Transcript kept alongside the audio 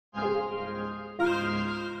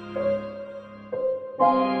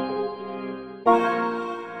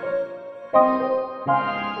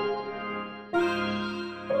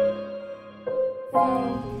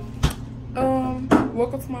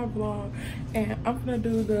and I'm gonna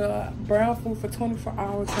do the brown food for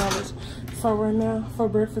 24-hour challenge. So right now for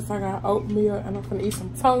breakfast I got oatmeal, and I'm gonna eat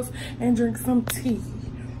some toast and drink some tea.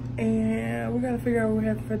 And we gotta figure out what we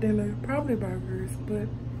have for dinner. Probably burgers, but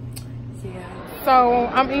yeah. So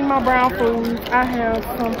I'm eating my brown food. I have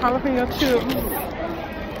some jalapeno chips,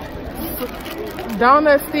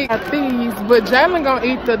 donut stick at these, but Jalen gonna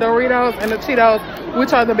eat the Doritos and the Cheetos,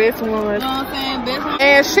 which are the best ones. You know what I'm saying? Best one.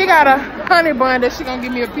 And she got a honey bun that she gonna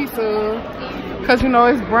give me a piece of, cause you know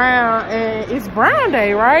it's brown and it's brown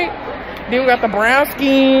day, right? Then we got the brown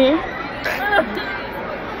skin.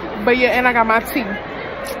 But yeah, and I got my tea.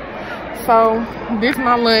 So this is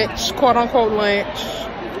my lunch, quote unquote lunch.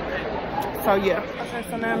 So yeah. Okay,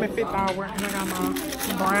 so now I'm at 5th hour and I got my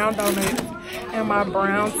brown donuts and my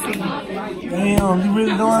brown tea. Damn, you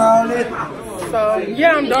really doing all that? So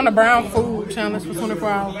yeah, I'm doing the brown food challenge for 24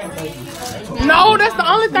 hours. No, that's the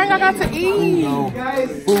only thing I got to eat. No.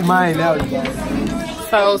 Food mine now, you guys.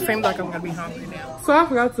 So it seems like I'm gonna be hungry now. So I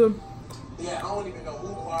forgot to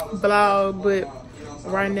vlog, but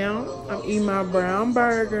right now I'm eating my brown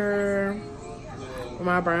burger,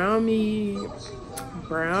 my brown meat,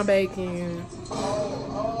 brown bacon,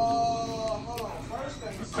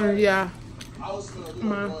 and yeah,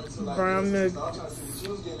 my brown nuggets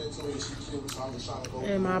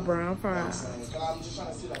and my brown fries.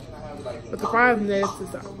 But the fries next is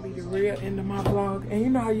gonna be the real end of my vlog. And you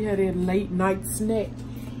know how you had a late night snack?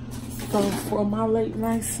 So for my late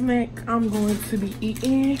night snack, I'm going to be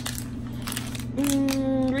eating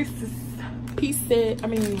Reese's Pieces.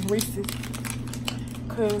 Reese's,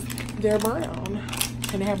 cause they're brown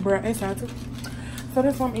and they have brown inside too. So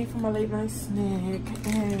that's what I'm eating for my late night snack.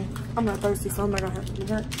 And I'm not thirsty, so I'm not gonna have to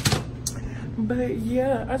drink. But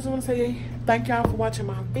yeah, I just want to say thank y'all for watching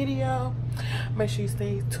my video. Make sure you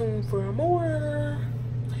stay tuned for more.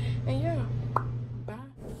 And yeah, bye.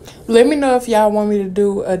 Let me know if y'all want me to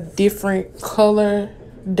do a different color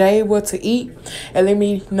day, what to eat, and let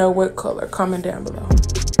me know what color. Comment down below.